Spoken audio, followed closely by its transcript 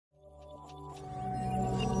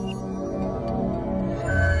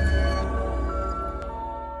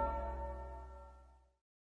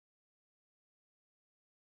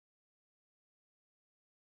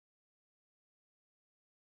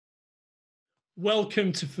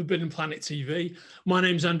Welcome to Forbidden Planet TV. My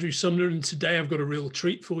name's Andrew Sumner, and today I've got a real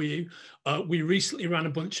treat for you. We recently ran a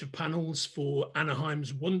bunch of panels for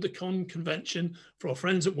Anaheim's WonderCon convention for our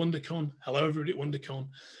friends at WonderCon. Hello, everybody at WonderCon.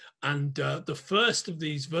 And the first of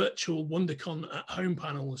these virtual WonderCon at Home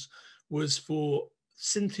panels was for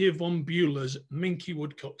Cynthia Von Buhler's Minky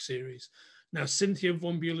Woodcock series. Now, Cynthia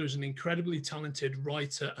Von Buhler is an incredibly talented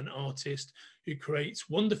writer and artist who creates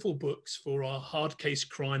wonderful books for our hard case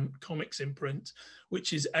crime comics imprint,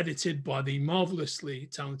 which is edited by the marvelously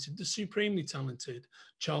talented, the supremely talented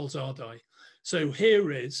Charles Ardai. So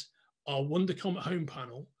here is our WonderCon at Home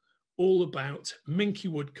panel, all about Minky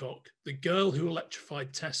Woodcock, the girl who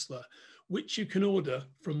electrified Tesla, which you can order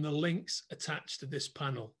from the links attached to this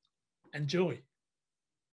panel. Enjoy.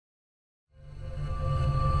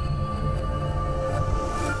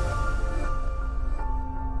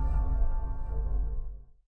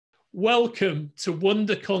 Welcome to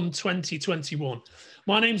WonderCon 2021.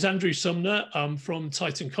 My name's Andrew Sumner. I'm from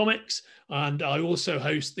Titan Comics, and I also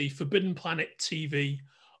host the Forbidden Planet TV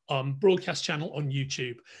broadcast channel on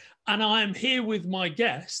YouTube. And I am here with my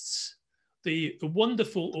guests, the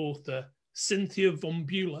wonderful author, Cynthia Von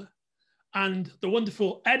Buhler, and the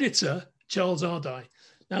wonderful editor, Charles Ardai.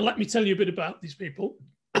 Now, let me tell you a bit about these people.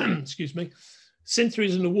 Excuse me. Cynthia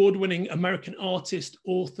is an award-winning American artist,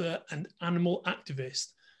 author, and animal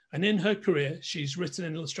activist. And in her career, she's written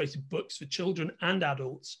and illustrated books for children and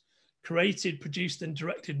adults, created, produced, and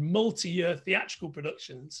directed multi-year theatrical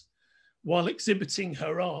productions, while exhibiting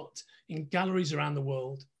her art in galleries around the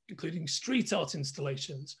world, including street art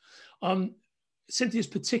installations. Cynthia is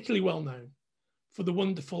particularly well known for the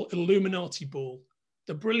wonderful Illuminati Ball,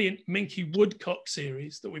 the brilliant Minky Woodcock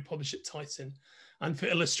series that we publish at Titan, and for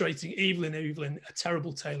illustrating Evelyn, A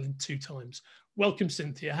Terrible Tale in 2 times. Welcome,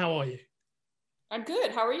 Cynthia. How are you? I'm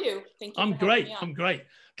good. How are you? Thank you. I'm great. I'm great.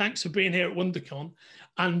 Thanks for being here at WonderCon,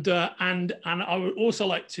 and I would also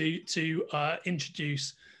like to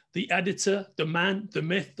introduce the editor, the man, the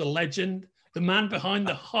myth, the legend, the man behind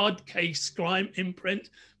the hard case crime imprint,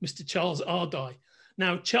 Mr. Charles Ardai.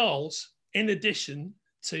 Now, Charles, in addition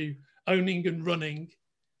to owning and running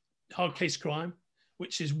Hard Case Crime,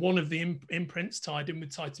 which is one of the imprints tied in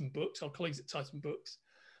with Titan Books, our colleagues at Titan Books,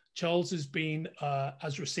 Charles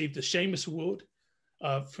has received a Seamus Award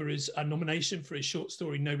for his nomination for his short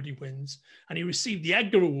story Nobody Wins, and he received the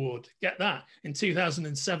Edgar Award, get that, in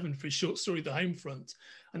 2007 for his short story The Homefront,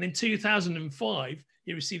 and in 2005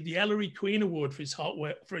 he received the Ellery Queen Award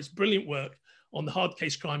for his brilliant work on the Hard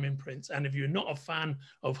Case Crime imprint. And if you're not a fan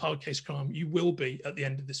of Hard Case Crime, you will be at the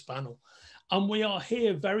end of this panel. And we are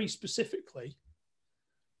here very specifically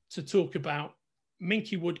to talk about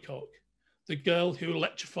Minky Woodcock, the girl who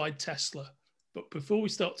electrified Tesla. But before we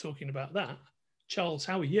start talking about that, Charles,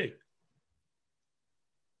 how are you?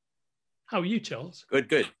 How are you, Charles?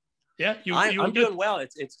 Good. Yeah, I'm doing well.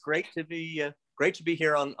 It's great to be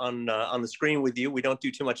here on the screen with you. We don't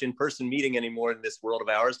do too much in-person meeting anymore in this world of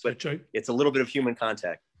ours, but it's a little bit of human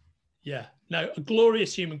contact. Yeah, no, a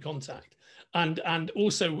glorious human contact, and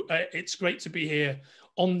also it's great to be here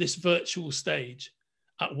on this virtual stage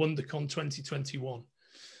at WonderCon 2021.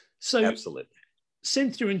 So, absolutely,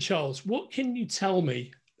 Cynthia and Charles, what can you tell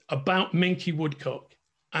me about Minky Woodcock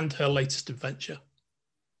and her latest adventure?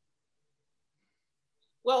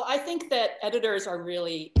 Well, I think that editors are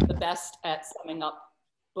really the best at summing up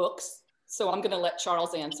books. So I'm going to let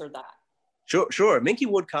Charles answer that. Sure. Minky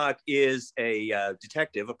Woodcock is a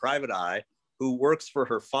detective, a private eye, who works for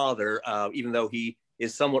her father, even though he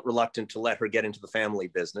is somewhat reluctant to let her get into the family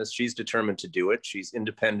business. She's determined to do it. She's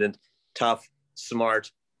independent, tough,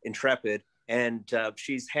 smart, intrepid. And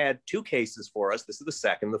she's had 2 cases for us. This is the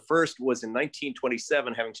second. The first was in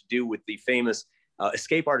 1927, having to do with the famous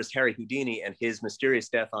escape artist Harry Houdini and his mysterious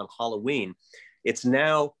death on Halloween. It's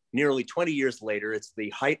now nearly 20 years later. It's the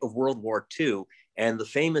height of World War II. And the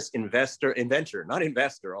famous inventor, not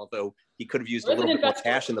investor, although he could have used a little bit more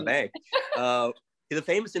cash in the bank. The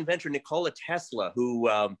famous inventor Nikola Tesla, who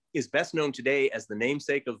is best known today as the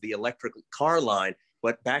namesake of the electric car line,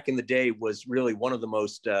 but back in the day was really one of the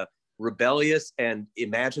most rebellious and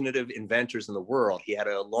imaginative inventors in the world. He had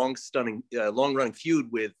a long-running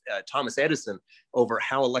feud with Thomas Edison over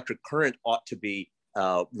how electric current ought to be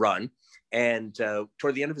run. And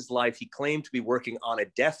toward the end of his life, he claimed to be working on a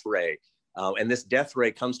death ray. And this death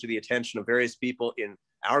ray comes to the attention of various people in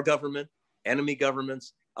our government, enemy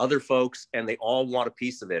governments, other folks, and they all want a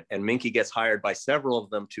piece of it. And Minky gets hired by several of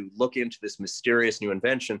them to look into this mysterious new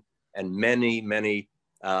invention, and many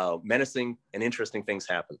menacing and interesting things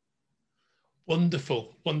happen.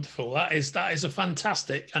 Wonderful. That is a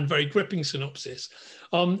fantastic and very gripping synopsis.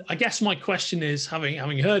 I guess my question is,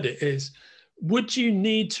 having heard it, is would you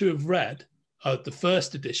need to have read the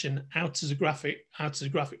first edition out as a graphic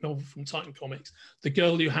novel from Titan Comics, The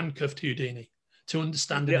Girl Who Handcuffed Houdini, to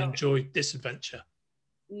understand and enjoy this adventure?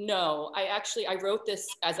 No, I wrote this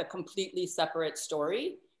as a completely separate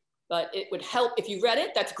story, but it would help if you read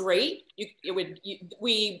it. That's great.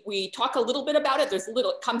 We talk a little bit about it.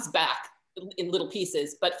 It comes back in little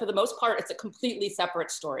pieces, but for the most part, it's a completely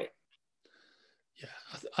separate story. Yeah,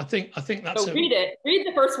 I think that's. So read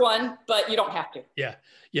the first one, but you don't have to.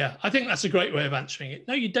 Yeah, I think that's a great way of answering it.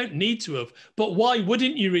 No, you don't need to have, but why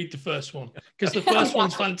wouldn't you read the first one? Because the first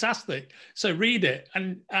one's fantastic. So read it,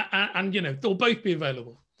 and they'll both be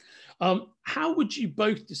available. How would you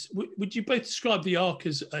both describe the arc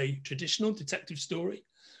as a traditional detective story,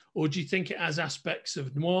 or do you think it has aspects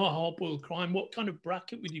of noir, hard-boiled crime? What kind of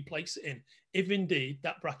bracket would you place it in, if indeed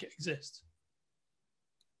that bracket exists?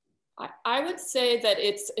 I would say that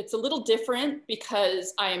it's a little different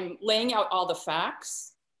because I'm laying out all the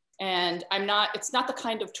facts, and it's not the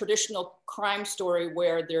kind of traditional crime story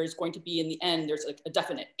where there's going to be, in the end, there's a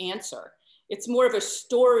definite answer. It's more of a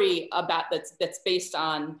story about that's based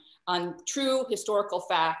on true historical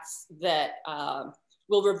facts that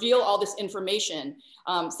will reveal all this information.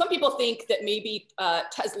 Some people think that maybe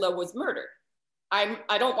Tesla was murdered.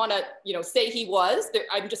 I don't want to, say he was.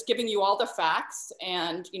 I'm just giving you all the facts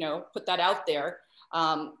and, put that out there.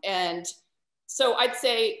 And so I'd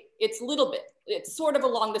say it's sort of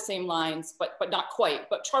along the same lines, but not quite.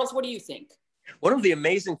 But Charles, what do you think? One of the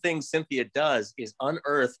amazing things Cynthia does is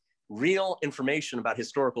unearth real information about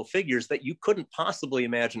historical figures that you couldn't possibly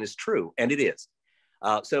imagine is true, and it is.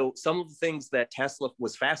 So some of the things that Tesla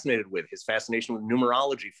was fascinated with, his fascination with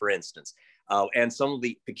numerology, for instance, and some of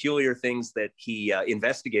the peculiar things that he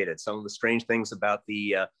investigated, some of the strange things about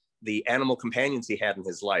the animal companions he had in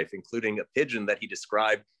his life, including a pigeon that he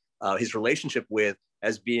described his relationship with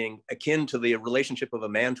as being akin to the relationship of a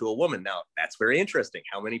man to a woman. Now, that's very interesting.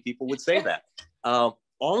 How many people would say that?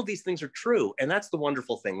 All of these things are true. And that's the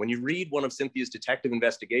wonderful thing. When you read one of Cynthia's detective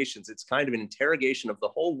investigations, it's kind of an interrogation of the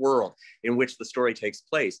whole world in which the story takes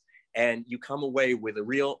place. And you come away with a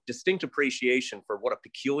real distinct appreciation for what a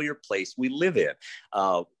peculiar place we live in.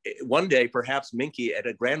 One day, perhaps Minky at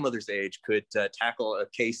a grandmother's age could tackle a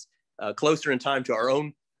case closer in time to our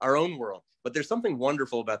own world. But there's something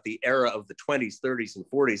wonderful about the era of the 20s, 30s, and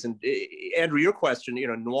 40s. And Andrew, your question,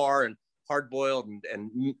 noir and hard-boiled,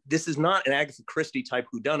 and this is not an Agatha Christie type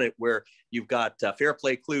whodunit where you've got fair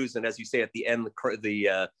play clues, and as you say at the end,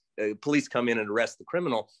 the police come in and arrest the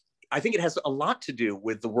criminal. I think it has a lot to do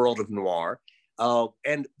with the world of noir,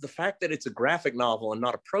 and the fact that it's a graphic novel and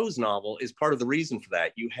not a prose novel is part of the reason for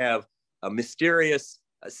that. You have mysterious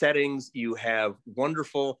settings, you have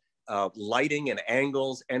wonderful lighting and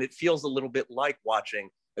angles, and it feels a little bit like watching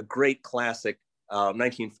a great classic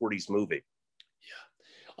 1940s movie.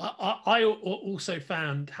 I also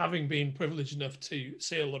found, having been privileged enough to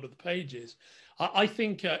see a lot of the pages, I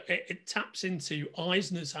think it taps into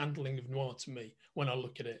Eisner's handling of noir to me when I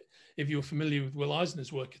look at it. If you're familiar with Will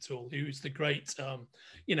Eisner's work at all, who's the great,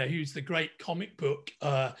 who's the great comic book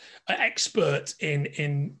expert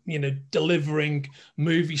in delivering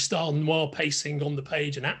movie-style noir pacing on the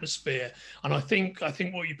page and atmosphere. And I think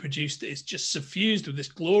what you produced is just suffused with this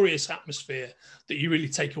glorious atmosphere that you really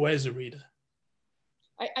take away as a reader.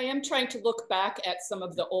 I am trying to look back at some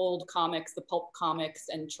of the old comics, the pulp comics,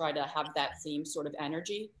 and try to have that same sort of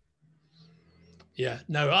energy. Yeah,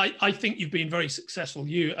 no, I think you've been very successful.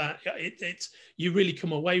 You really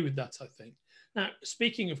come away with that, I think. Now,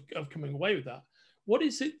 speaking of coming away with that, what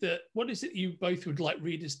is it you both would like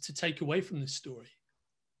readers to take away from this story?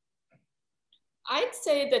 I'd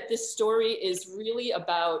say that this story is really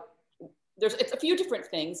about, it's a few different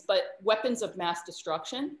things, but weapons of mass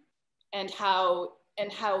destruction and how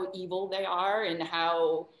evil they are, and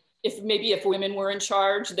how if women were in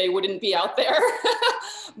charge, they wouldn't be out there.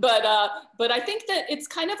 but I think that it's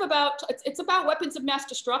kind of about, it's about weapons of mass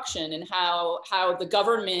destruction and how the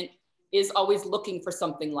government is always looking for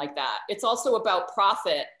something like that. It's also about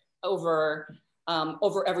profit over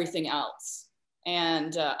everything else.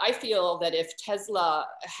 And I feel that if Tesla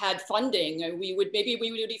had funding, we would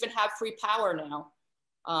even have free power now,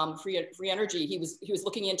 free energy. He was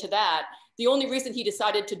looking into that. The only reason he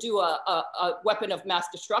decided to do a weapon of mass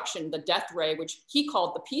destruction, the death ray, which he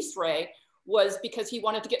called the peace ray, was because he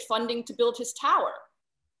wanted to get funding to build his tower.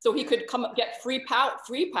 So he could get free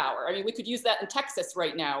power. I mean, we could use that in Texas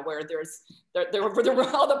right now, where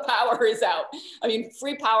all the power is out. I mean,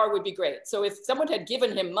 free power would be great. So if someone had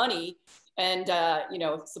given him money and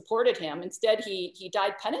supported him, instead he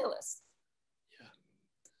died penniless.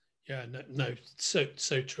 Yeah, no, so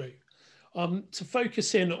true. To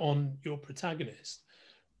focus in on your protagonist,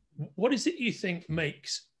 what is it you think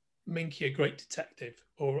makes Minky a great detective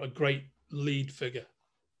or a great lead figure?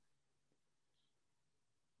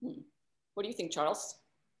 What do you think, Charles?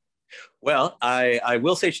 Well, I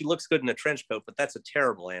will say she looks good in a trench coat, but that's a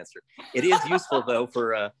terrible answer. It is useful though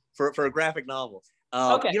for a graphic novel.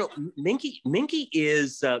 Okay. You know, Minky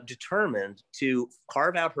is determined to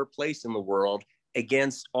carve out her place in the world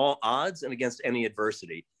against all odds and against any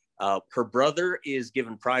adversity. Her brother is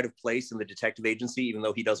given pride of place in the detective agency, even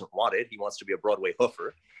though he doesn't want it. He wants to be a Broadway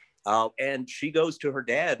hoofer. And she goes to her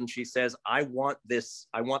dad and she says, I want this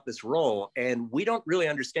role. And we don't really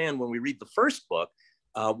understand when we read the first book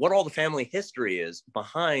what all the family history is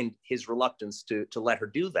behind his reluctance to let her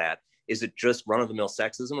do that. Is it just run-of-the-mill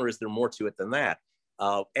sexism, or is there more to it than that?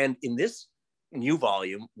 And in this new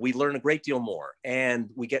volume, we learn a great deal more, and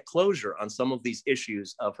we get closure on some of these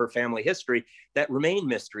issues of her family history that remain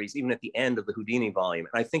mysteries even at the end of the Houdini volume.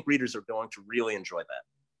 And I think readers are going to really enjoy that.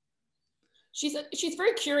 She's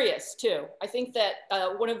very curious too. I think that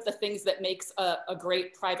one of the things that makes a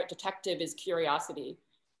great private detective is curiosity.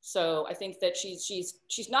 So I think that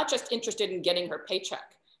she's not just interested in getting her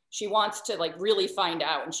paycheck. She wants to like really find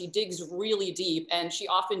out, and she digs really deep, and she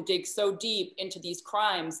often digs so deep into these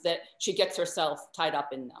crimes that she gets herself tied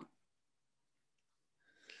up in them.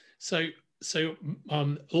 So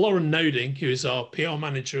Lauren Noding, who is our PR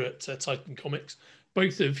manager at Titan Comics,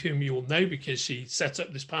 both of whom you will know because she set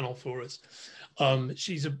up this panel for us.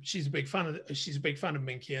 She's a big fan of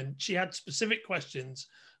Minky, and she had specific questions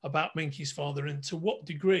about Minky's father and to what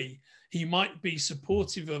degree he might be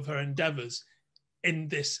supportive of her endeavors in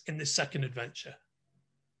this second adventure.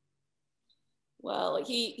 Well,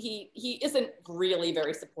 he isn't really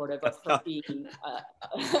very supportive of her being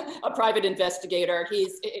a private investigator.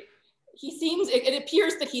 It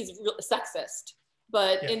appears that he's sexist,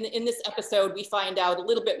 but yeah. in this episode, we find out a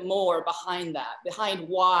little bit more behind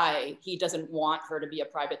why he doesn't want her to be a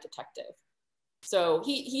private detective. So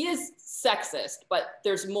he is sexist, but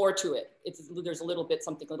there's more to it. There's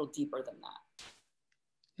something a little deeper than that.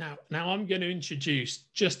 Now I'm going to introduce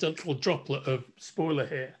just a little droplet of spoiler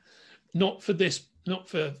here, not for this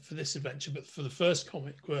adventure, but for the first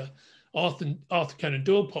comic where Arthur Conan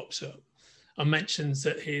Doyle pops up and mentions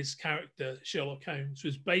that his character Sherlock Holmes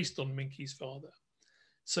was based on Minky's father.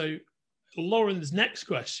 So Lauren's next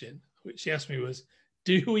question, which she asked me, was,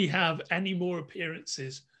 do we have any more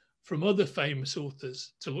appearances from other famous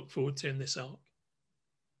authors to look forward to in this arc?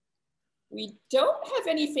 We don't have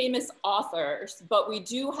any famous authors, but we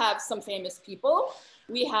do have some famous people.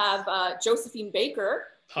 We have Josephine Baker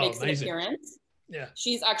makes amazing. An appearance. Yeah,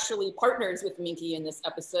 she's actually partners with Minky in this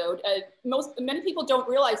episode. Many people don't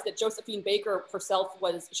realize that Josephine Baker herself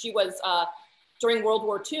during World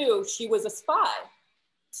War II, she was a spy.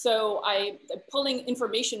 So I'm pulling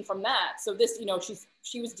information from that. So this,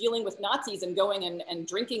 she was dealing with Nazis and going and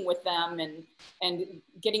drinking with them and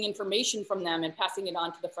getting information from them and passing it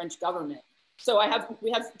on to the French government. So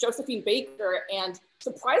we have Josephine Baker, and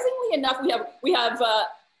surprisingly enough, we have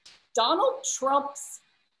Donald Trump's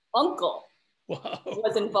uncle. Wow.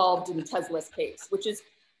 Was involved in Tesla's case, which is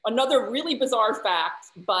another really bizarre fact,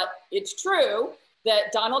 but it's true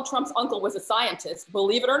that Donald Trump's uncle was a scientist,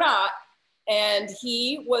 believe it or not. And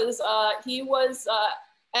he was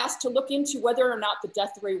asked to look into whether or not the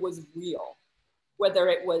death ray was real, whether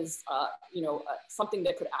it was something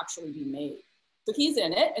that could actually be made. So he's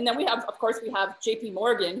in it. And then we have JP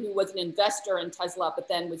Morgan, who was an investor in Tesla, but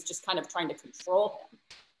then was just kind of trying to control him.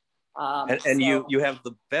 You have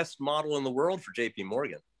the best model in the world for JP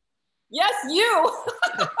Morgan. Yes, you.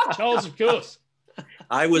 Charles, of course.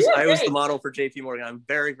 I was the model for JP Morgan. I'm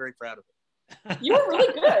very, very proud of it. You were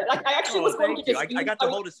really good. I actually was holding it. I got to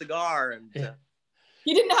hold a cigar, and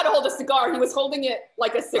he didn't know how to hold a cigar. He was holding it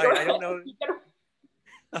like a cigarette. Right, I don't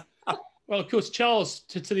know. Well, of course, Charles,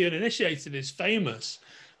 to the uninitiated, is famous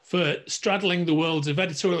for straddling the worlds of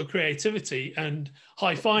editorial creativity and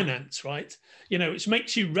high finance, right? Which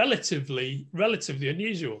makes you relatively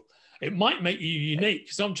unusual. It might make you unique,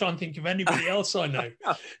 because I'm trying to think of anybody else I know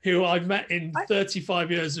who I've met in 35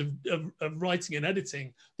 years of writing and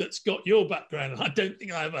editing that's got your background, and I don't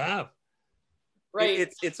think I ever have. Right.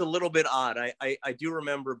 It's a little bit odd. I do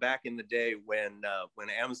remember back in the day when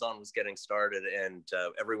Amazon was getting started, and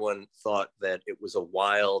everyone thought that it was a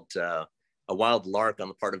wild lark on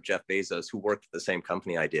the part of Jeff Bezos, who worked at the same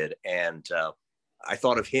company I did. And I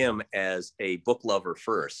thought of him as a book lover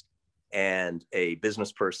first and a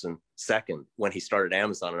business person second when he started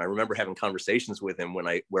Amazon. And I remember having conversations with him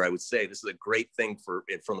where I would say, this is a great thing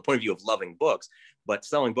from the point of view of loving books, but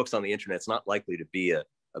selling books on the internet is not likely to be a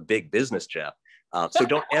big business, Jeff. So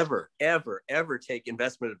don't ever, ever, ever take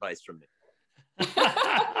investment advice from me.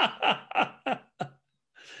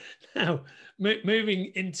 Now,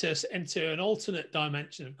 moving into an alternate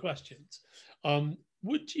dimension of questions,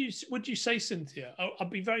 would you say, Cynthia, I'd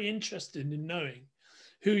be very interested in knowing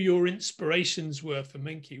who your inspirations were for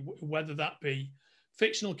Minky, whether that be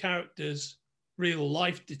fictional characters, real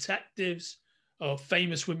life detectives, or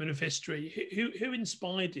famous women of history. Who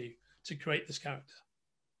inspired you to create this character?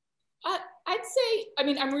 I'd say, I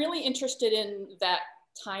mean, I'm really interested in that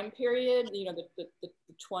time period, you know, the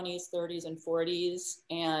 20s, 30s, and 40s.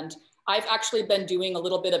 And I've actually been doing a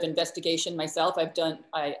little bit of investigation myself.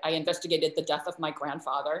 I investigated the death of my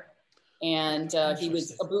grandfather. And he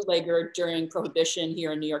was a bootlegger during Prohibition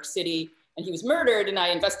here in New York City. And he was murdered, and I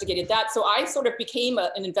investigated that. So I sort of became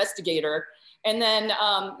an investigator. And then,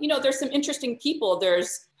 you know, there's some interesting people.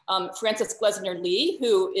 There's Frances Glessner Lee,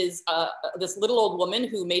 who is this little old woman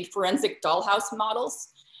who made forensic dollhouse models.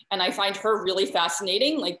 And I find her really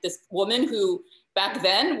fascinating. Like this woman who back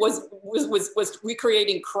then was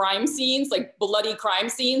recreating crime scenes, like bloody crime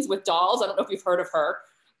scenes with dolls. I don't know if you've heard of her,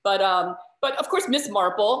 but of course, Miss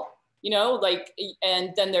Marple, you know, like,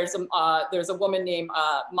 and then there's a woman named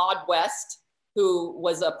Maud West, who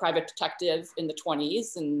was a private detective in the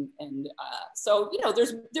 20s. And so, you know,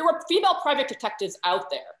 there were female private detectives out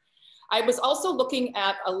there. I was also looking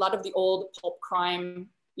at a lot of the old pulp crime,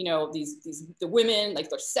 you know, the women, like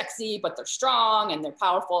they're sexy, but they're strong and they're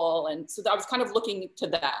powerful. And so I was kind of looking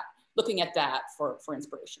at that for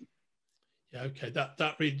inspiration. Yeah, okay,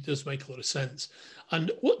 that really does make a lot of sense.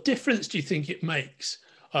 And what difference do you think it makes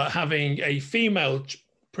having a female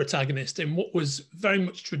protagonist in what was very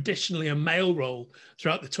much traditionally a male role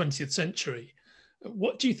throughout the 20th century?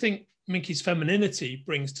 What do you think Minky's femininity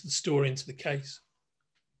brings to the story and to the case?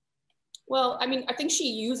 Well, I mean, I think she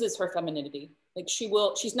uses her femininity. Like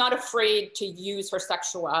she's not afraid to use her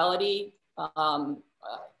sexuality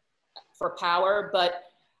for power, but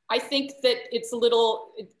I think that it's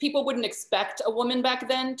people wouldn't expect a woman back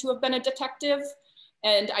then to have been a detective.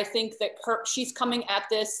 And I think that she's coming at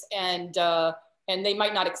this and they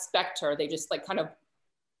might not expect her. They just like kind of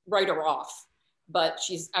write her off, but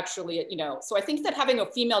she's actually, you know, so I think that having a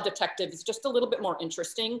female detective is just a little bit more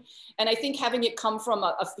interesting. And I think having it come from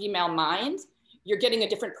a female mind, you're getting a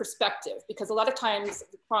different perspective, because a lot of times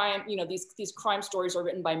crime, you know, these crime stories are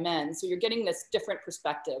written by men. So you're getting this different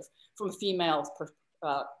perspective from a female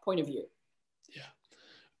point of view. Yeah.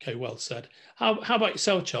 Okay, well said. How about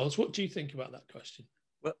yourself, Charles? What do you think about that question?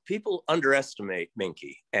 Well, people underestimate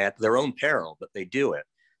Minky at their own peril, but they do it.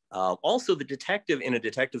 Also, the detective in a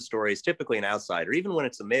detective story is typically an outsider. Even when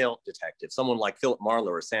it's a male detective, someone like Philip Marlowe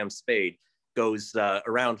or Sam Spade goes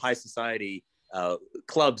around high society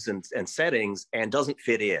clubs and settings and doesn't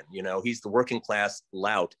fit in. You know, he's the working class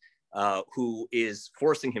lout who is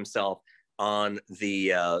forcing himself on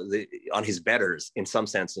on his betters in some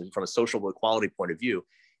sense, and from a social equality point of view.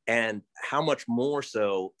 And how much more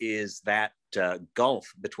so is that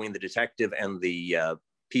gulf between the detective and the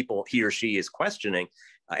people he or she is questioning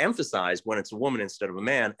emphasized when it's a woman instead of a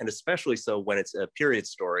man, and especially so when it's a period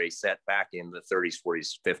story set back in the 30s,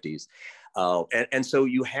 40s, 50s. And so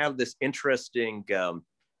you have this interesting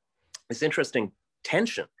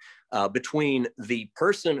tension between the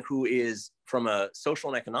person who is, from a social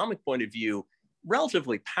and economic point of view,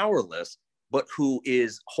 relatively powerless, but who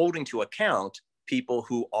is holding to account people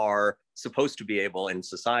who are supposed to be able in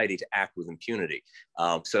society to act with impunity.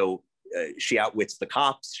 So she outwits the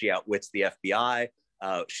cops, she outwits the FBI,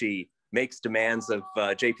 she makes demands of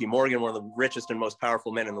JP Morgan, one of the richest and most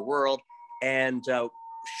powerful men in the world. And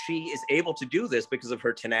she is able to do this because of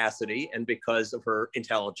her tenacity and because of her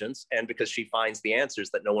intelligence and because she finds the answers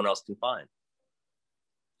that no one else can find.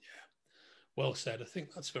 Yeah, well said. I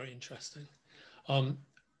think that's very interesting.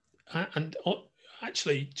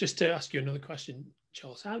 Actually, just to ask you another question,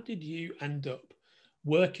 Charles, how did you end up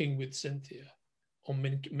working with Cynthia on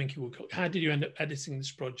Minky Woodcock? How did you end up editing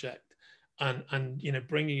this project and you know,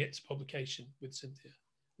 bringing it to publication with Cynthia?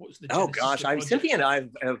 What was the genesis of the project? Cynthia and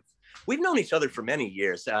I we've known each other for many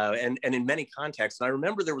years and in many contexts. And I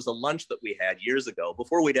remember there was a lunch that we had years ago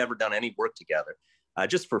before we'd ever done any work together,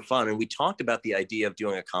 just for fun. And we talked about the idea of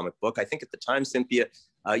doing a comic book. I think at the time, Cynthia,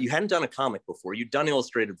 you hadn't done a comic before. You'd done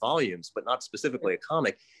illustrated volumes, but not specifically a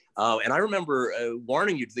comic. And I remember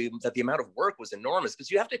warning you that the amount of work was enormous, because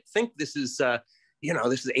you have to think this is,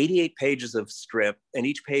 this is 88 pages of strip, and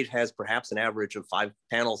each page has perhaps an average of 5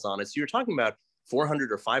 panels on it. So you're talking about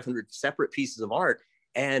 400 or 500 separate pieces of art.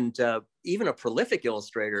 And even a prolific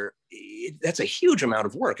illustrator, that's a huge amount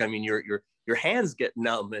of work. I mean, your hands get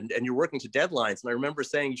numb and you're working to deadlines. And I remember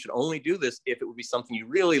saying you should only do this if it would be something you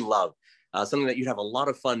really love. something that you'd have a lot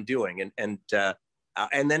of fun doing. And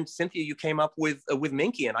then Cynthia, you came up with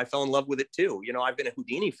Minky, and I fell in love with it too. You know, I've been a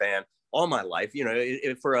Houdini fan all my life. You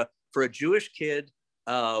know, for a Jewish kid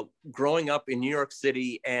growing up in New York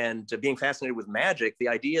City and being fascinated with magic, the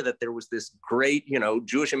idea that there was this great, you know,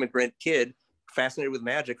 Jewish immigrant kid fascinated with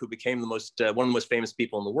magic who became one of the most famous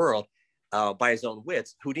people in the world by his own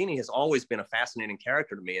wits. Houdini has always been a fascinating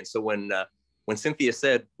character to me. And so when Cynthia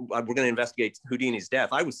said, we're going to investigate Houdini's death,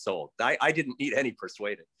 I was sold. I didn't need any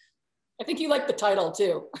persuading. I think you liked the title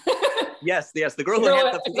too. Yes, the girl who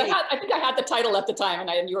handcuffed Houdini. I think I had the title at the time,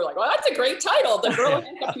 and you were like, "Well, that's a great title, The Girl Who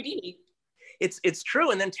Handcuffed Houdini." It's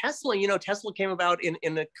true. And then Tesla, you know, Tesla came about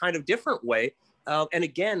in a kind of different way. And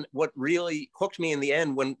again, what really hooked me in the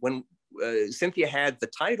end when Cynthia had the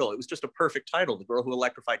title, it was just a perfect title, The Girl Who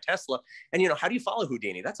Electrified Tesla. And, you know, how do you follow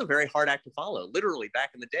Houdini? That's a very hard act to follow. Literally,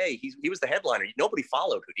 back in the day, he was the headliner. Nobody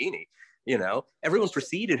followed Houdini. You know, everyone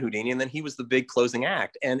preceded Houdini, and then he was the big closing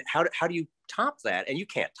act. And how do you top that? And you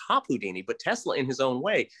can't top Houdini, but Tesla in his own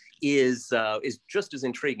way is just as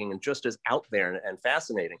intriguing and just as out there and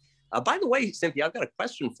fascinating. By the way, Cynthia, I've got a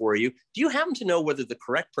question for you. Do you happen to know whether the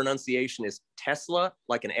correct pronunciation is Tesla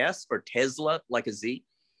like an S or Tesla like a Z?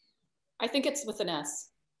 I think it's with an S.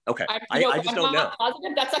 Okay, I just don't know.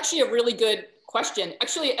 Positive. That's actually a really good question.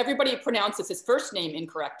 Actually, everybody pronounces his first name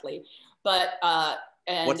incorrectly, but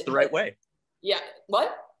what's the right way? Yeah,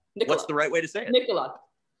 what? Nicola. What's the right way to say it? Nicola.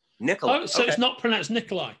 Oh, so okay. It's not pronounced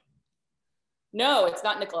Nikolai. No, it's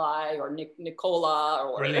not Nikolai or Nicola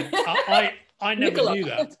or. Brilliant. I never Nicola. knew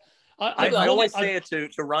that. I always say it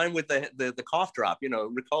to rhyme with the cough drop, you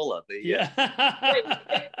know, Ricola. Yeah.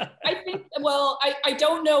 I think, well, I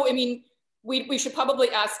don't know. I mean, we should probably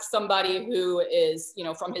ask somebody who is, you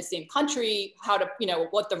know, from his same country, how to, you know,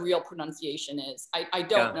 what the real pronunciation is. I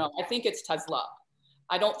don't know. I think it's Tesla.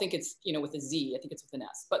 I don't think it's, you know, with a Z. I think it's with an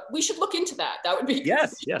S. But we should look into that. That would be,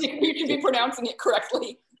 yes. We should be pronouncing it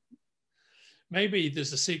correctly. Maybe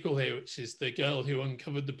there's a sequel here, which is The Girl Who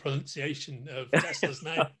Uncovered the Pronunciation of Tesla's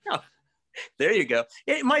Name. There you go.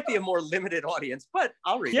 It might be a more limited audience, but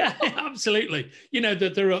I'll read it. Yeah, absolutely. You know,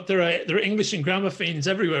 that there are English and grammar fiends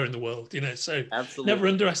everywhere in the world, you know, so absolutely. Never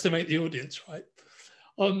underestimate the audience, right?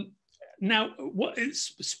 Now, what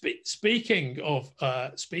is speaking of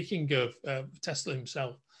Tesla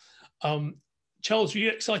himself, Charles, were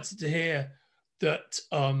you excited to hear that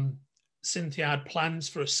Cynthia had plans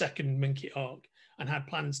for a second Minky arc and had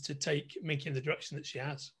plans to take Minky in the direction that she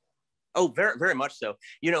has? Oh, very, very much so.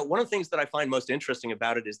 You know, one of the things that I find most interesting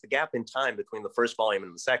about it is the gap in time between the first volume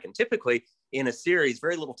and the second. Typically, in a series,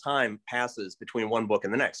 very little time passes between one book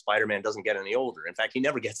and the next. Spider-Man doesn't get any older. In fact, he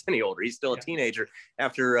never gets any older. He's still a teenager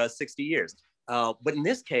after 60 years. But in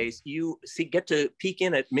this case, you get to peek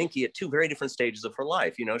in at Minky at two very different stages of her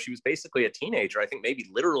life. You know, she was basically a teenager, I think maybe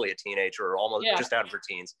literally a teenager or almost just out of her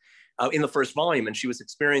teens in the first volume. And she was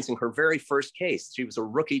experiencing her very first case. She was a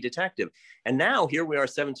rookie detective. And now here we are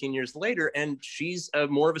 17 years later, and she's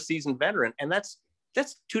more of a seasoned veteran. And that's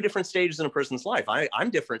two different stages in a person's life. I'm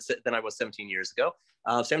different than I was 17 years ago.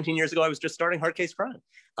 17 years ago, I was just starting hard case crime.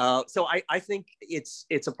 So I think it's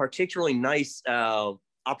a particularly nice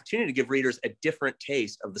opportunity to give readers a different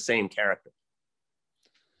taste of the same character.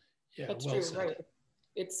 Yeah, that's well true, said. Right.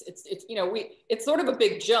 It's you know, it's sort of a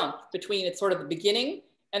big jump between it's sort of the beginning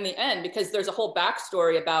and the end, because there's a whole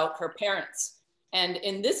backstory about her parents. And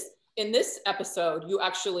in this episode, you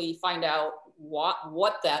actually find out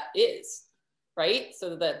what that is, right?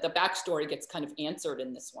 So the backstory gets kind of answered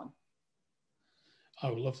in this one.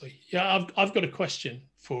 Oh, lovely. Yeah, I've got a question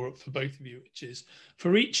for both of you, which is,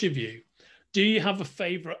 for each of you, do you have a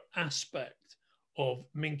favorite aspect of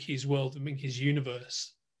Minky's world and Minky's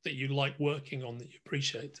universe that you like working on, that you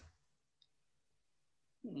appreciate?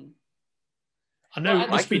 I know it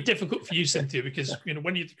must be difficult for you, Cynthia, because you know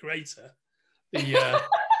when you're the creator,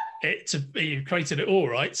 you created it all,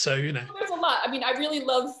 right? So you know. There's a lot. I mean, I really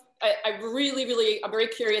love. I'm very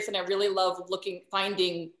curious, and I really love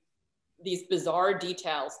finding these bizarre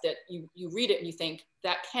details that you read it and you think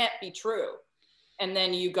that can't be true, and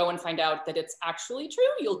then you go and find out that it's actually true.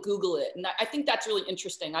 You'll Google it, and I think that's really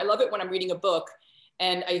interesting. I love it when I'm reading a book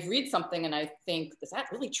and I read something and I think, is that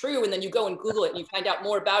really true? And then you go and Google it and you find out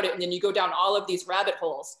more about it. And then you go down all of these rabbit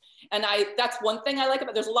holes. And that's one thing I like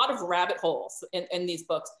about it. There's a lot of rabbit holes in these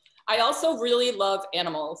books. I also really love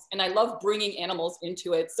animals, and I love bringing animals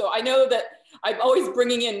into it. So I know that I'm always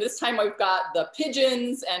bringing in, this time I've got the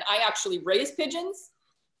pigeons, and I actually raise pigeons.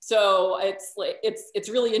 So it's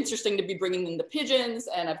really interesting to be bringing in the pigeons,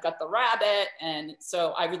 and I've got the rabbit. And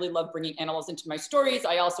so I really love bringing animals into my stories.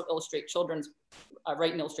 I also illustrate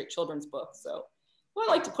write and illustrate children's books. So I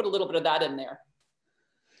like to put a little bit of that in there.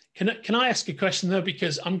 Can I ask a question though?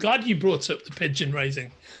 Because I'm glad you brought up the pigeon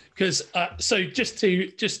raising, because so just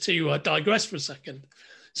to digress for a second.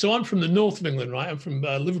 So I'm from the north of England, right? I'm from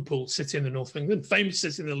Liverpool, city in the north of England, famous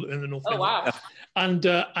city in the north of England. Wow.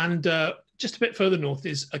 And just a bit further north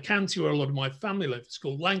is a county where a lot of my family live. It's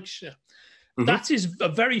called Lancashire. Mm-hmm. That is a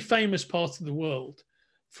very famous part of the world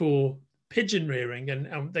for pigeon rearing,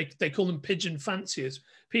 and they call them pigeon fanciers,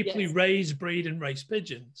 people who raise, breed, and race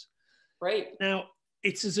pigeons. Right. Now,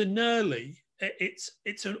 it's as an early,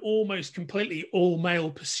 it's an almost completely all-male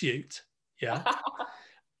pursuit, yeah?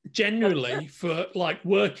 Generally, for like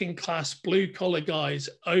working class blue collar guys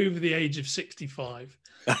over the age of 65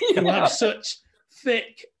 who have such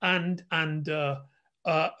thick and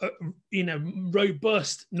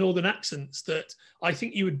robust northern accents that I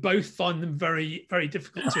think you would both find them very, very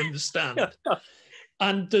difficult to understand.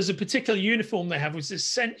 And there's a particular uniform they have, which is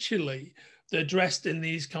essentially they're dressed in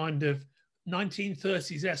these kind of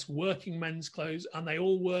 1930s-esque working men's clothes, and they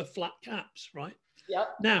all wear flat caps, right? Yep.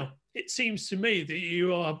 Now, it seems to me that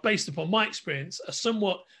you are, based upon my experience, a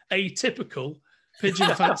somewhat atypical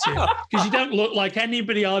pigeon fancier, because you don't look like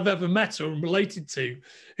anybody I've ever met or related to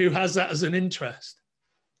who has that as an interest.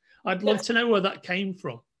 I'd love to know where that came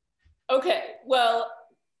from. Okay, well,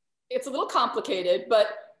 it's a little complicated, but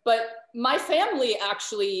my family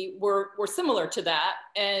actually were similar to that.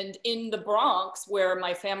 And in the Bronx, where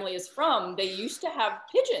my family is from, they used to have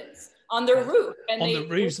pigeons on their roof. And on the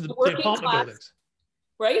roofs of the apartment buildings.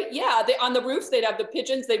 Right? Yeah, on the roofs, they'd have the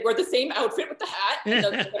pigeons. They'd wear the same outfit with the hat and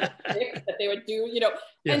the sticks that they would do,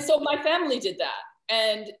 Yeah. And so my family did that.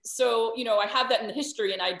 And so, I have that in the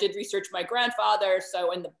history, and I did research my grandfather.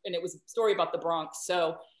 So, and it was a story about the Bronx.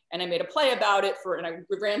 So, and I made a play about it and I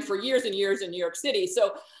ran for years and years in New York City.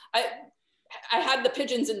 So I had the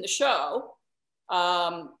pigeons in the show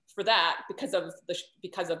for that because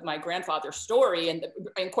of my grandfather's story, and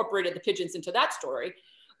I incorporated the pigeons into that story.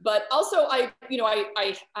 But also I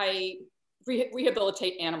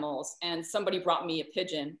rehabilitate animals, and somebody brought me a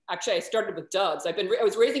pigeon. Actually, I started with doves. I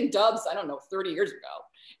was raising doves, I don't know, 30 years ago.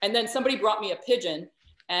 And then somebody brought me a pigeon,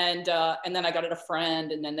 and then I got it a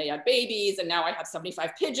friend, and then they had babies, and now I have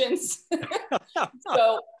 75 pigeons.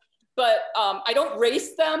 But I don't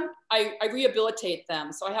race them, I rehabilitate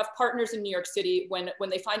them. So I have partners in New York City, when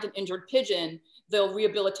they find an injured pigeon, they'll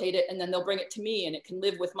rehabilitate it, and then they'll bring it to me, and it can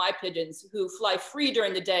live with my pigeons, who fly free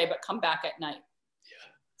during the day, but come back at night.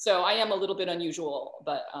 So I am a little bit unusual,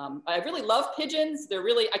 but I really love pigeons. They're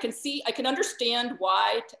really, I can understand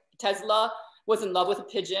why Tesla was in love with a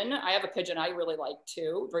pigeon. I have a pigeon I really like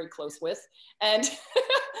too, very close with. And,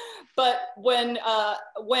 but when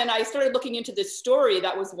I started looking into this story,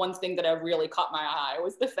 that was one thing that really caught my eye,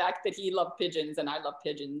 was the fact that he loved pigeons and I love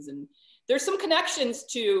pigeons. And there's some connections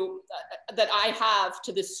that I have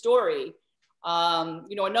to this story.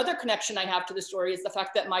 Another connection I have to the story is the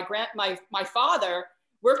fact that my father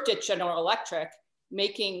worked at General Electric,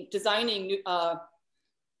 designing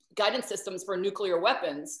guidance systems for nuclear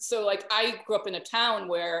weapons. So like I grew up in a town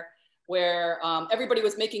where everybody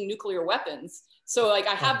was making nuclear weapons. So like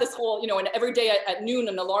I have this whole, and every day at noon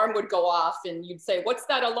an alarm would go off, and you'd say, "What's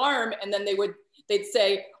that alarm?" And then they'd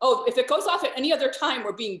say, "Oh, if it goes off at any other time,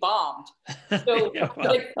 we're being bombed." So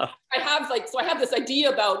I have this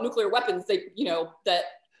idea about nuclear weapons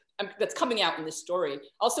that's coming out in this story.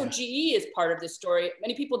 Also, GE is part of this story.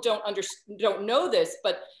 Many people don't know this,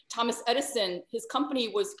 but Thomas Edison, his company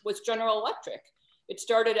was General Electric. It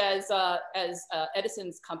started as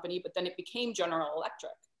Edison's company, but then it became General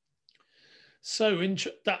Electric. So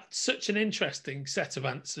that's such an interesting set of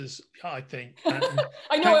answers, I think.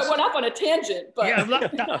 I know it went off on a tangent, but yeah,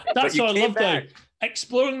 that's what I love though.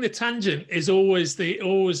 Exploring the tangent is always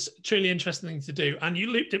truly interesting thing to do, and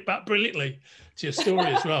you looped it back brilliantly to your story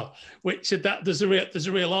as well. Which there's a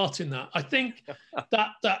real art in that. I think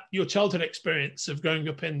that your childhood experience of growing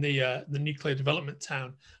up in the nuclear development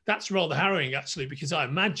town, that's rather harrowing actually, because I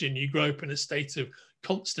imagine you grow up in a state of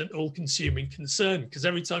constant, all-consuming concern, because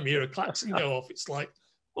every time you hear a klaxon go off, it's like,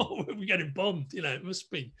 oh, we're getting bombed. It must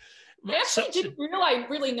be. I actually didn't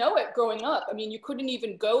really know it growing up. I mean, you couldn't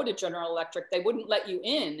even go to General Electric. They wouldn't let you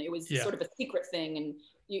in. It was sort of a secret thing.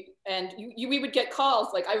 And we would get calls.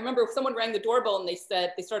 Like I remember someone rang the doorbell and they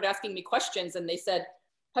started asking me questions, and they said,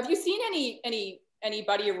 "Have you seen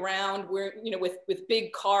anybody around where, with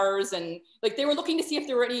big cars?" And like, they were looking to see if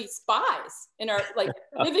there were any spies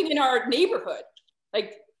living in our neighborhood.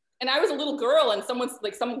 And I was a little girl, and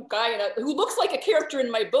some guy who looks like a character in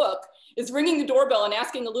my book is ringing the doorbell and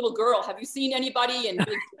asking a little girl, "Have you seen anybody in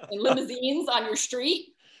limousines on your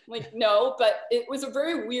street?" I'm like, no, but it was a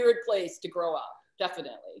very weird place to grow up,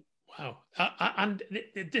 definitely. Wow. And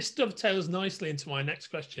this dovetails nicely into my next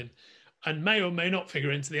question, and may or may not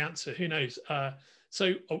figure into the answer. Who knows?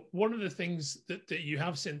 So one of the things that you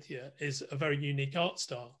have, Cynthia, is a very unique art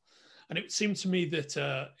style. And it seemed to me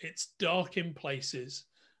that it's dark in places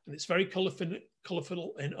and it's very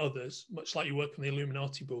colourful in others, much like you work on the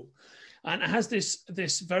Illuminati ball. And it has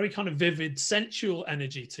this very kind of vivid, sensual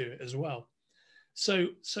energy to it as well. So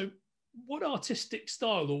what artistic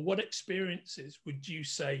style or what experiences would you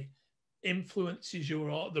say influences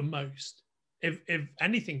your art the most? If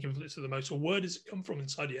anything influences it the most, or where does it come from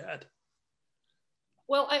inside your head?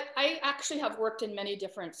 Well, I actually have worked in many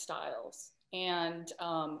different styles. And,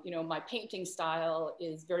 you know, my painting style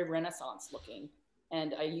is very Renaissance looking.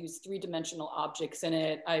 And I use three-dimensional objects in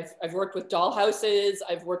it. I've worked with dollhouses.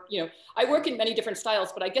 I've worked, you know, I work in many different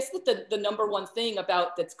styles, but I guess that the number one thing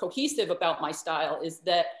that's cohesive about my style is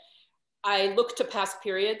that I look to past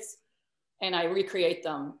periods and I recreate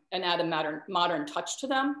them and add a modern touch to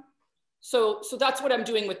them. So that's what I'm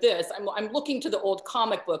doing with this. I'm looking to the old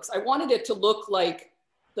comic books. I wanted it to look like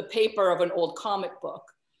the paper of an old comic book.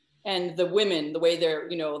 And the women, the way they're,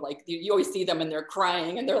 you know, like you always see them and they're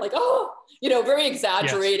crying and they're like, oh, you know, very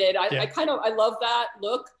exaggerated. Yes. I love that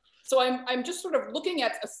look. So I'm just sort of looking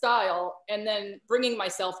at a style and then bringing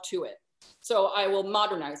myself to it. So I will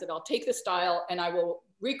modernize it. I'll take the style and I will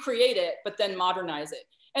recreate it, but then modernize it.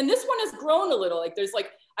 And this one has grown a little. Like there's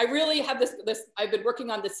like, I really have this, I've been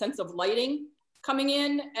working on this sense of lighting coming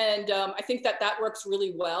in. And I think that works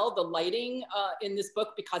really well, the lighting in this book,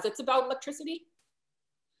 because it's about electricity.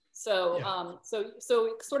 So, yeah. So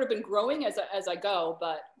it's sort of been growing as I go,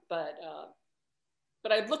 but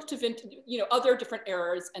I've looked to you know, other different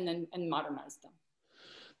eras and modernize them.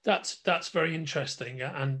 That's very interesting.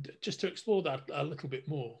 And just to explore that a little bit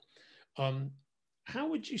more, how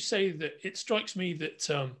would you say that it strikes me that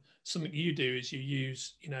something you do is you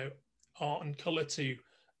use, you know, art and color to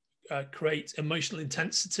create emotional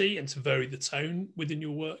intensity and to vary the tone within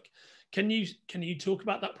your work. Can you talk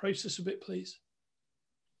about that process a bit, please?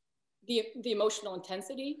 The emotional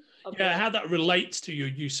intensity of how that relates to your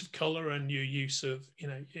use of color and your use of, you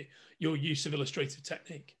know, your use of illustrative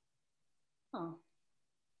technique. Oh,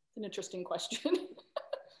 it's an interesting question.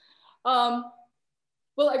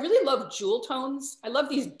 Well, I really love jewel tones. I love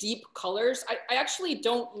these deep colors. I actually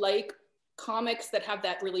don't like comics that have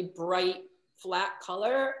that really bright, flat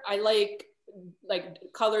color. I like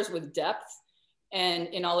colors with depth and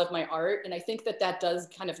in all of my art. And I think that does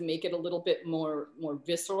kind of make it a little bit more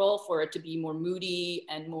visceral, for it to be more moody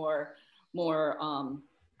and more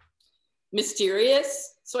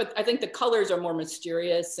mysterious. So I think the colors are more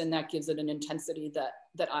mysterious, and that gives it an intensity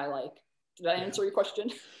that I like. Did I answer your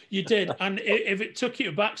question? You did. And if it took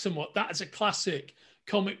you back somewhat, that is a classic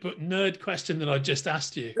comic book nerd question that I just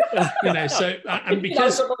asked you. You know, so and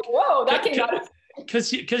because whoa, that came out of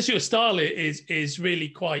because your style is really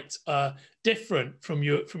quite different from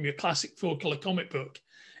your classic 4-color comic book.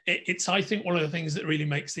 It's I think one of the things that really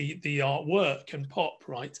makes the art work and pop,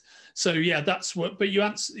 right? So yeah, that's what. But you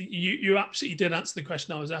absolutely did answer the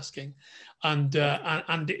question I was asking, and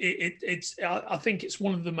it's I think it's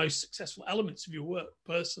one of the most successful elements of your work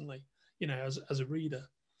personally. You know, as a reader.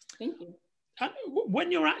 Thank you. And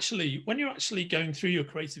when you're actually going through your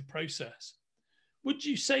creative process, would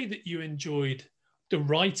you say that you enjoyed the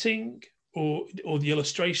writing or the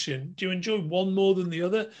illustration? Do you enjoy one more than the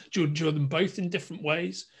other? Do you enjoy them both in different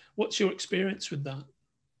ways? What's your experience with that?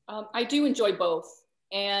 I do enjoy both.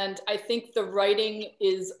 And I think the writing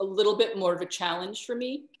is a little bit more of a challenge for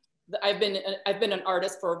me. I've been an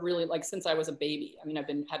artist for really, like, since I was a baby. I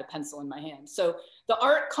mean, had a pencil in my hand. So the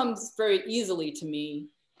art comes very easily to me.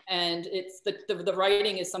 And it's the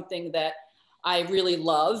writing is something that I really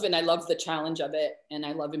love, and I love the challenge of it, and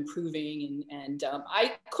I love improving. And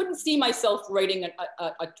I couldn't see myself writing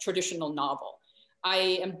a traditional novel.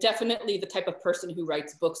 I am definitely the type of person who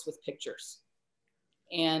writes books with pictures.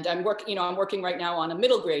 And I'm working right now on a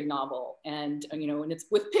middle grade novel, and it's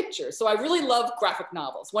with pictures. So I really love graphic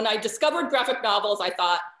novels. When I discovered graphic novels, I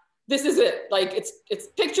thought, this is it. Like it's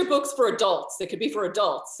picture books for adults. It could be for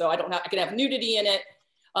adults. So I can have nudity in it.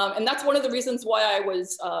 And that's one of the reasons why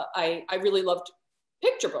I really loved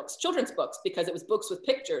picture books, children's books, because it was books with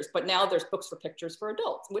pictures. But now there's books for pictures for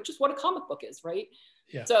adults, which is what a comic book is, right?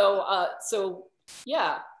 Yeah. So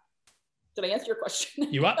yeah. Did I answer your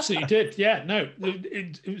question? You absolutely did. Yeah, no,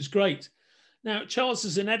 it was great. Now, Charles,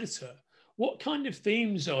 as an editor, what kind of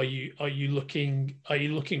themes are you looking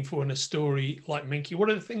for in a story like Minky? What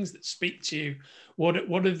are the things that speak to you? What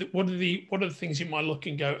are the things you might look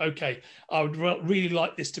and go, okay, I would really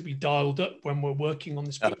like this to be dialed up when we're working on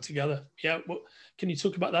this book together? Yeah, can you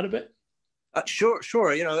talk about that a bit? Sure,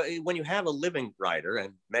 sure. You know, when you have a living writer,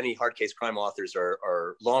 and many hard case crime authors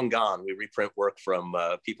are long gone, we reprint work from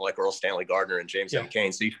people like Earl Stanley Gardner and James M.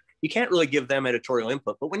 Cain, so you can't really give them editorial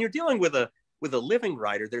input. But when you're dealing with a living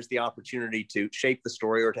writer, there's the opportunity to shape the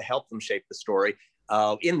story or to help them shape the story.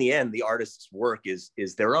 In the end, the artist's work is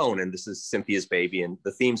their own, and this is Cynthia's baby, and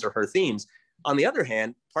the themes are her themes. On the other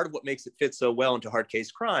hand, part of what makes it fit so well into hard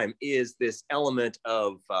case crime is this element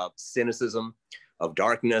of cynicism, of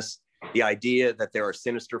darkness, the idea that there are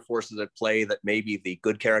sinister forces at play that maybe the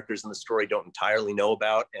good characters in the story don't entirely know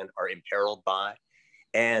about and are imperiled by.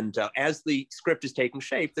 And as the script is taking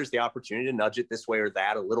shape, there's the opportunity to nudge it this way or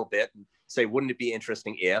that a little bit and say, wouldn't it be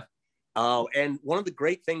interesting if? And one of the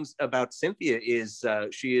great things about Cynthia is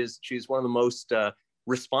she's one of the most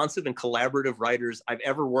responsive and collaborative writers I've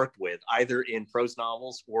ever worked with, either in prose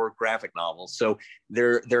novels or graphic novels. So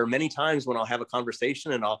there are many times when I'll have a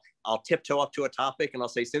conversation and I'll tiptoe up to a topic and I'll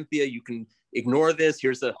say, Cynthia, you can ignore this.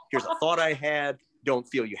 Here's a thought I had. Don't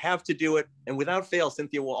feel you have to do it. And without fail,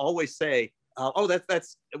 Cynthia will always say, oh,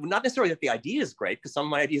 that's not necessarily that the idea is great, because some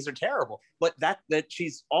of my ideas are terrible, but that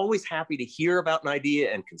she's always happy to hear about an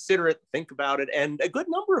idea and consider it, think about it, and a good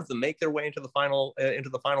number of them make their way into the final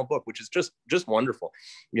book, which is just wonderful.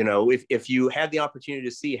 You know, if you had the opportunity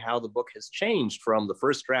to see how the book has changed from the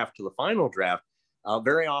first draft to the final draft,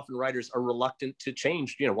 very often writers are reluctant to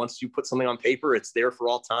change. You know, once you put something on paper, it's there for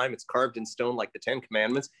all time. It's carved in stone like the 10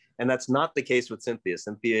 Commandments. And that's not the case with Cynthia.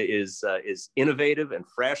 Cynthia is innovative and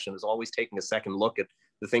fresh and is always taking a second look at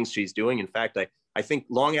the things she's doing. In fact, I think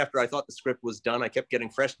long after I thought the script was done, I kept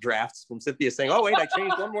getting fresh drafts from Cynthia saying, oh, wait, I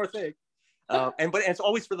changed one more thing. But it's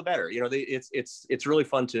always for the better. You know, it's really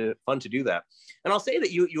fun to do that. And I'll say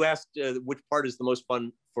that you asked which part is the most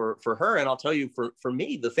fun for her. And I'll tell you, for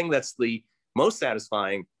me, the thing that's the most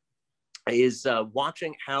satisfying is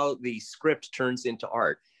watching how the script turns into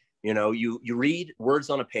art. You know, you read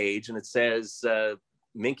words on a page and it says,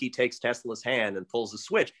 Minky takes Tesla's hand and pulls a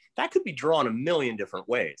switch. That could be drawn a million different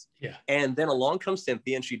ways. Yeah. And then along comes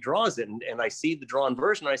Cynthia and she draws it. And I see the drawn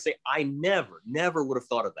version. And I say, I never would have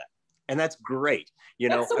thought of that. And that's great. You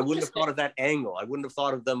know, I wouldn't have thought of that angle. I wouldn't have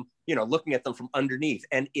thought of them, you know, looking at them from underneath.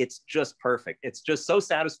 And it's just perfect. It's just so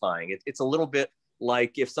satisfying. It's a little bit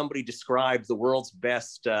like if somebody described the world's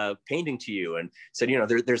best painting to you and said, you know,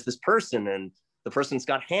 there's this person and the person's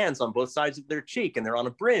got hands on both sides of their cheek and they're on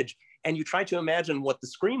a bridge. And you try to imagine what the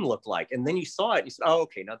screen looked like. And then you saw it and you said, oh,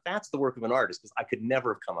 okay, now that's the work of an artist, because I could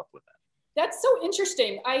never have come up with that. That's so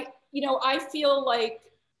interesting. I feel like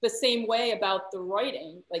the same way about the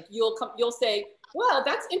writing. Like you'll say, well,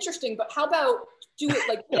 that's interesting, but how about do it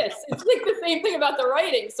like this? It's like the same thing about the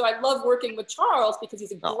writing. So I love working with Charles because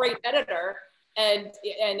he's a great editor. And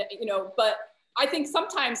you know, but I think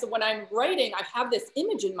sometimes when I'm writing, I have this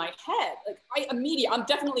image in my head. Like I'm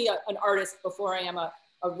definitely an artist before I am a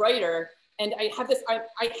writer. And I have this, I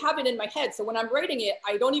have it in my head. So when I'm writing it,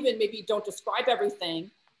 I don't describe everything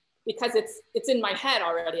because it's in my head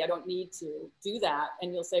already. I don't need to do that.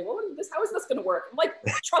 And you'll say, well, how is this going to work? I'm like,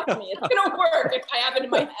 trust me, it's going to work if I have it in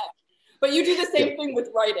my head. But you do the same thing with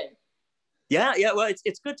writing. Yeah. Well,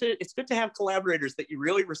 it's good to have collaborators that you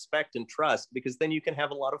really respect and trust, because then you can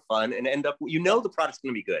have a lot of fun and end up, you know, the product's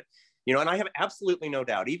going to be good, you know. And I have absolutely no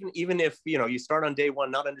doubt, even if, you know, you start on day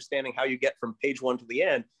one not understanding how you get from page one to the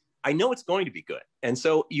end, I know it's going to be good. And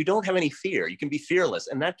so you don't have any fear. You can be fearless,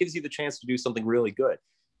 and that gives you the chance to do something really good.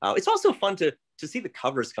 It's also fun to see the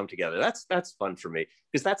covers come together. That's fun for me,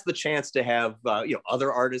 because that's the chance to have you know,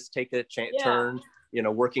 other artists take a turn, you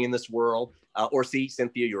know, working in this world, or see,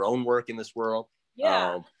 Cynthia, your own work in this world.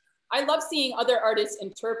 Yeah, I love seeing other artists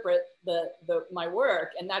interpret my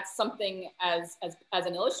work, and that's something as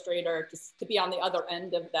an illustrator to be on the other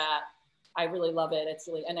end of that. I really love it. It's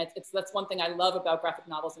really, and that's one thing I love about graphic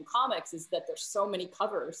novels and comics, is that there's so many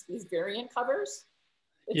covers, these variant covers.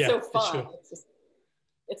 It's so fun. Sure.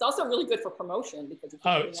 It's also really good for promotion, because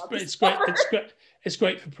it's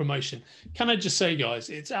great for promotion. Can I just say, guys,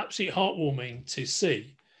 it's absolutely heartwarming to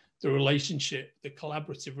see the relationship, the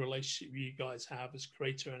collaborative relationship you guys have as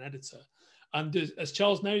creator and editor. And as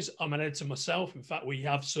Charles knows, I'm an editor myself. In fact, we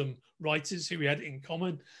have some writers who we edit in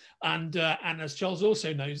common. And as Charles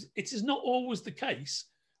also knows, it is not always the case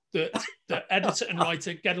that the editor and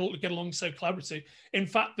writer get along so collaboratively. In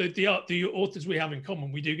fact, the authors we have in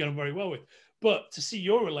common, we do get on very well with. But to see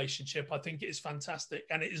your relationship, I think it is fantastic.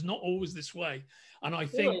 And it is not always this way. And I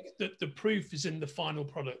think that the proof is in the final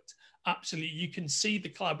product. Absolutely. You can see the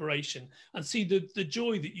collaboration and see the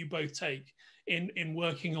joy that you both take in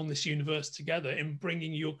working on this universe together, in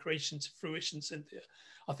bringing your creation to fruition, Cynthia.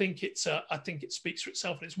 I think it speaks for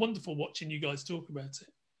itself. And it's wonderful watching you guys talk about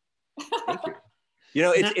it. Thank you. You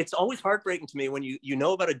know, it's always heartbreaking to me when you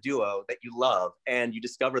know about a duo that you love and you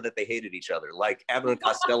discover that they hated each other. Like Abbott and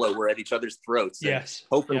Costello were at each other's throats. Yes.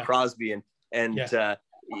 Hope and Crosby and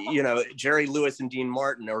you know, Jerry Lewis and Dean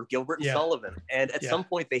Martin, or Gilbert and Sullivan. And at some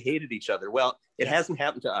point they hated each other. Well, it hasn't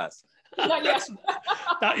happened to us. Not yet.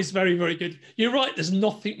 That is very, very good. You're right. There's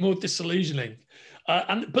nothing more disillusioning,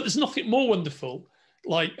 but there's nothing more wonderful.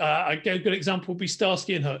 Like a good example would be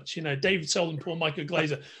Starsky and Hutch. You know, David Soul and Paul Michael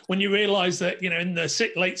Glaser. When you realise that, you know, in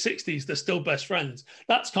the late '60s they're still best friends,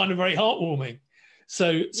 that's kind of very heartwarming.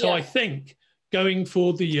 So I think going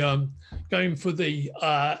for the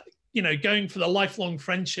lifelong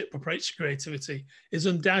friendship approach to creativity is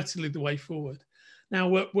undoubtedly the way forward. Now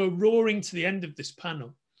we're roaring to the end of this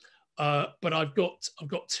panel. But I've got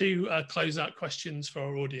two closeout questions for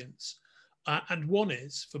our audience, and one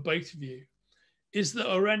is for both of you: is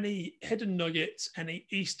there any hidden nuggets, any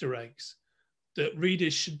Easter eggs that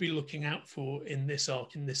readers should be looking out for in this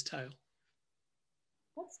arc, in this tale?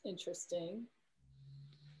 That's interesting.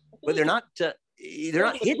 But they're not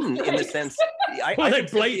hidden in the sense.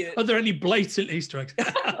 Are there any blatant Easter eggs? Go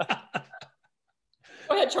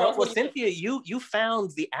ahead, Charles. Well, Cynthia, you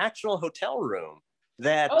found the actual hotel room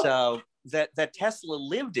that that Tesla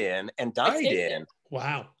lived in and died in.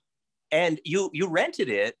 Wow. And you rented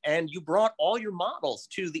it and you brought all your models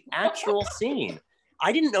to the actual scene.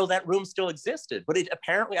 I didn't know that room still existed, but it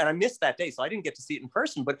apparently, and I missed that day, so I didn't get to see it in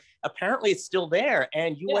person, but apparently it's still there.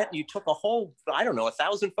 And you went and you took a whole,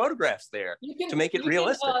 1,000 photographs there to make it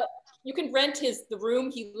realistic. You can rent the room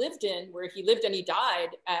he lived in, where he lived and he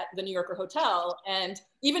died, at the New Yorker Hotel. And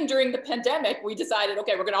even during the pandemic, we decided,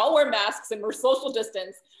 okay, we're gonna all wear masks and we're social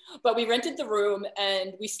distance, but we rented the room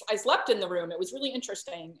and I slept in the room. It was really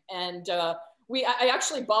interesting. And I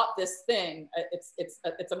actually bought this thing.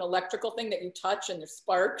 It's an electrical thing that you touch and there's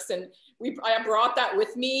sparks. And I brought that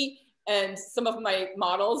with me. And some of my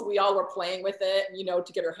models, we all were playing with it, you know,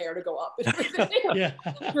 to get her hair to go up and everything.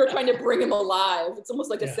 We were trying to bring him alive. It's almost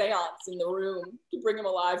like a seance in the room to bring him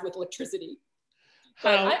alive with electricity.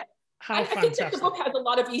 I think that the book has a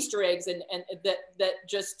lot of Easter eggs and that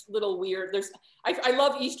just little weird. I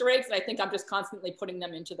love Easter eggs, and I think I'm just constantly putting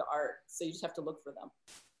them into the art. So you just have to look for them.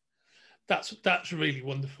 That's really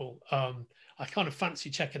wonderful. I kind of fancy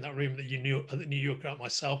checking that room at the New Yorker out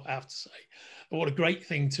myself, I have to say. But what a great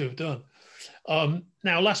thing to have done.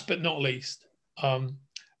 Now, last but not least, and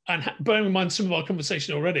bearing in mind some of our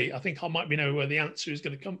conversation already, I think I might know where the answer is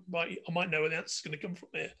going to come. I might know where the answer is going to come from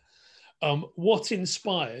here. What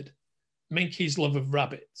inspired Minky's love of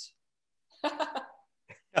rabbits?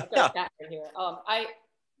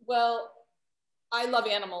 I love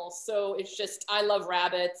animals, so it's just, I love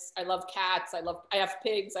rabbits, I love cats, I have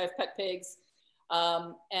pigs, I have pet pigs.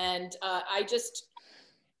 And I just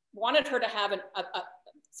wanted her to have a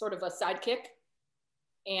sort of a sidekick.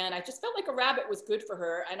 And I just felt like a rabbit was good for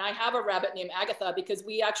her. And I have a rabbit named Agatha because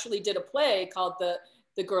we actually did a play called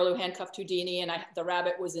The Girl Who Handcuffed Houdini, and the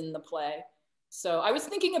rabbit was in the play. So I was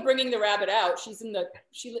thinking of bringing the rabbit out.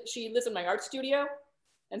 She lives in my art studio.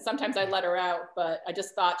 And sometimes I let her out, but I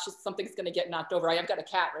just thought something's going to get knocked over. I've got a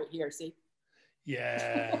cat right here, see?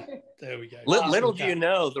 Yeah, there we go. Little do you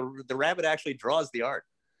know, the rabbit actually draws the art.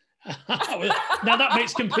 Now that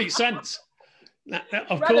makes complete sense.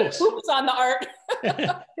 Of rabbit course. poops on the art.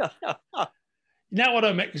 Now what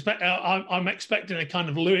I'm expecting a kind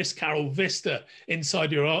of Lewis Carroll Vista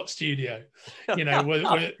inside your art studio. You know, where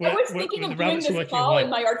I was thinking of doing this call in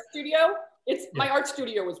my art studio. My art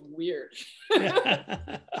studio was weird.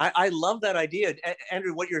 I love that idea,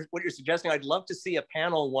 Andrew. What you're suggesting, I'd love to see a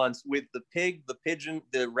panel once with the pig, the pigeon,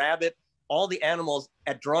 the rabbit, all the animals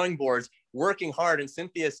at drawing boards working hard, and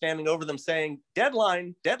Cynthia standing over them saying,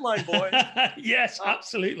 "Deadline, deadline, boys." Yes,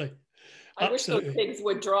 absolutely. I wish those pigs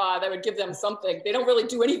would draw. That would give them something. They don't really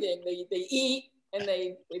do anything. They eat and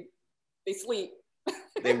they sleep.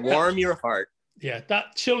 They warm your heart. Yeah,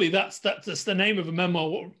 that's the name of a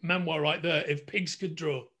memoir right there. If pigs could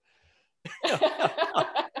draw.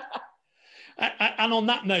 And on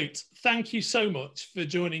that note, thank you so much for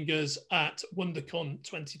joining us at WonderCon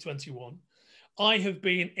 2021. I have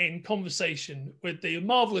been in conversation with the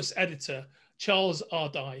marvelous editor Charles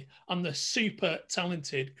Ardai and the super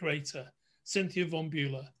talented creator Cynthia Von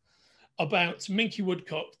Buhler about Minky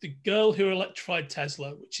Woodcock, The Girl Who Electrified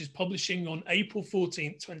Tesla, which is publishing on April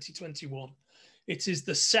 14th, 2021. It is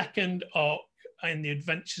the second arc in the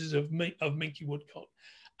adventures of Minky Woodcock,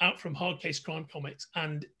 out from Hardcase Crime Comics,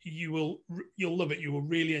 and you'll love it. You will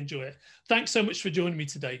really enjoy it. Thanks so much for joining me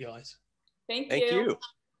today, guys. Thank you.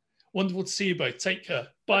 Wonderful to see you both. Take care.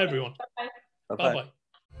 Bye, everyone. Bye-bye. Bye-bye.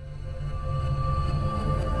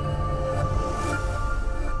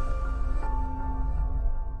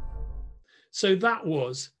 So that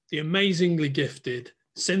was the amazingly gifted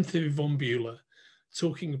Cynthia Von Buhler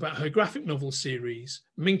talking about her graphic novel series,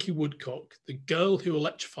 Minky Woodcock, The Girl Who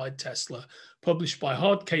Electrified Tesla, published by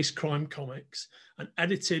Hard Case Crime Comics and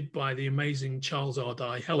edited by the amazing Charles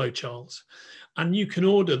Ardai. Hello, Charles. And you can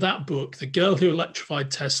order that book, The Girl Who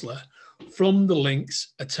Electrified Tesla, from the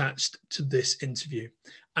links attached to this interview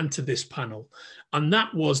and to this panel. And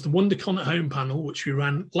that was the WonderCon at Home panel, which we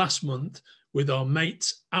ran last month with our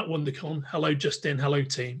mates at WonderCon. Hello, Justin. Hello,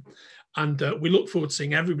 team. And we look forward to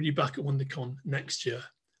seeing everybody back at WonderCon next year.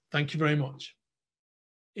 Thank you very much.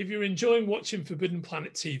 If you're enjoying watching Forbidden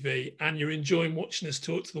Planet TV and you're enjoying watching us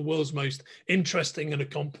talk to the world's most interesting and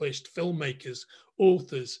accomplished filmmakers,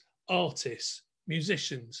 authors, artists,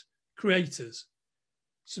 musicians, creators,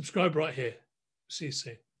 subscribe right here. See you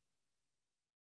soon.